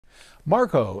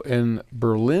Marco in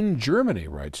Berlin, Germany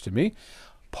writes to me,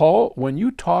 Paul, when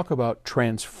you talk about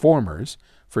transformers,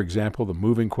 for example, the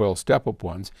moving coil step-up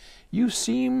ones, you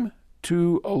seem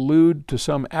to allude to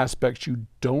some aspects you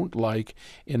don't like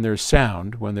in their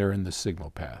sound when they're in the signal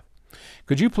path.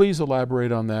 Could you please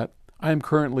elaborate on that? I am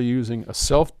currently using a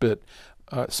self-built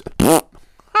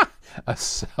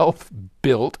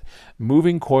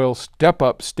moving coil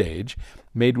step-up stage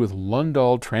made with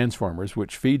Lundall transformers,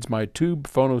 which feeds my tube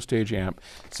phono stage amp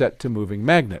set to moving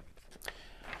magnet.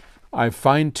 I've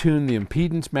fine-tuned the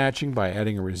impedance matching by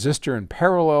adding a resistor in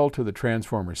parallel to the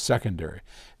transformer's secondary.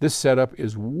 This setup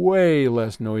is way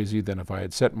less noisy than if I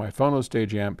had set my phono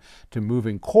stage amp to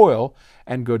moving coil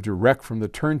and go direct from the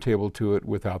turntable to it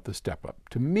without the step-up.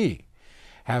 To me,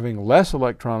 having less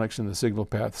electronics in the signal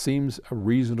path seems a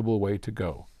reasonable way to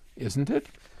go, isn't it?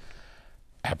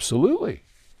 Absolutely.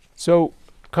 So,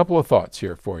 a couple of thoughts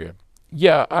here for you.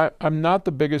 Yeah, I'm not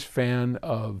the biggest fan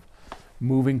of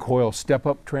moving coil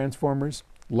step-up transformers.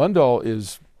 Lundall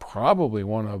is probably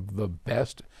one of the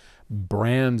best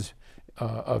brands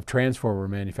of transformer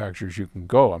manufacturers you can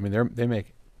go. I mean, they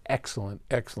make excellent.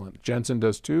 Jensen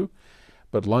does too,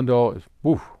 but Lundall is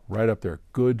right up there.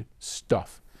 Good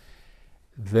stuff.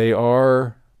 They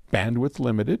are bandwidth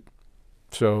limited,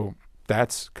 so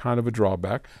that's kind of a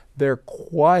drawback. They're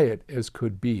quiet as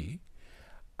could be.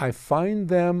 I find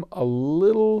them a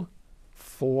little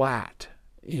flat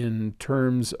in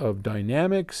terms of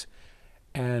dynamics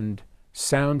and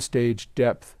soundstage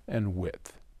depth and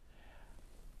width,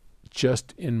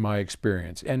 just in my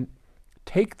experience. And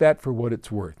take that for what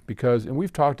it's worth, because, and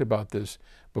we've talked about this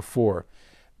before,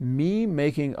 me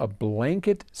making a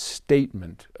blanket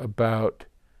statement about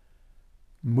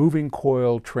moving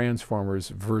coil transformers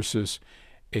versus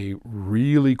a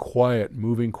really quiet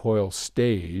moving coil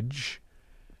stage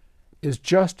is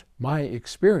just my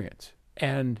experience.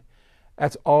 And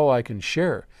that's all I can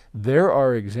share. There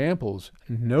are examples,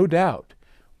 no doubt,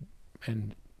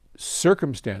 and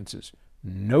circumstances,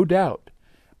 no doubt,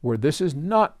 where this is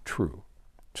not true.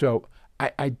 So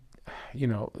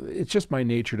it's just my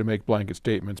nature to make blanket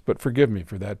statements, but forgive me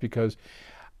for that, because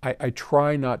I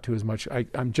try not to as much.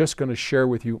 I'm just going to share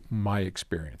with you my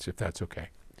experience, if that's okay.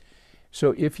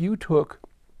 So if you took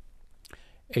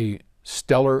a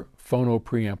stellar phono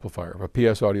preamplifier, a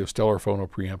PS Audio stellar phono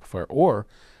preamplifier, or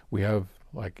we have,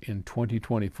 like in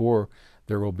 2024,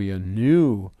 there will be a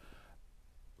new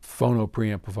phono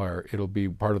preamplifier. It'll be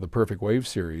part of the Perfect Wave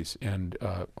series, and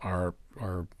our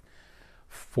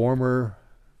former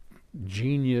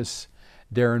genius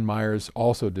Darren Myers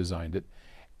also designed it.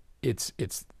 It's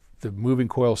the moving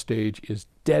coil stage is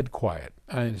dead quiet,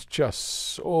 and it's just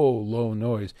so low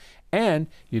noise, and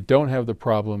you don't have the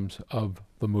problems of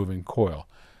the moving coil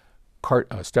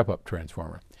step-up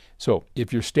transformer. So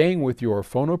if you're staying with your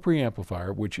phono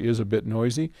preamplifier, which is a bit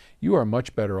noisy, you are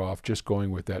much better off just going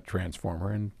with that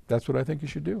transformer, and that's what I think you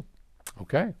should do.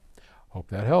 Okay, hope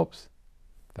that helps.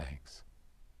 Thanks.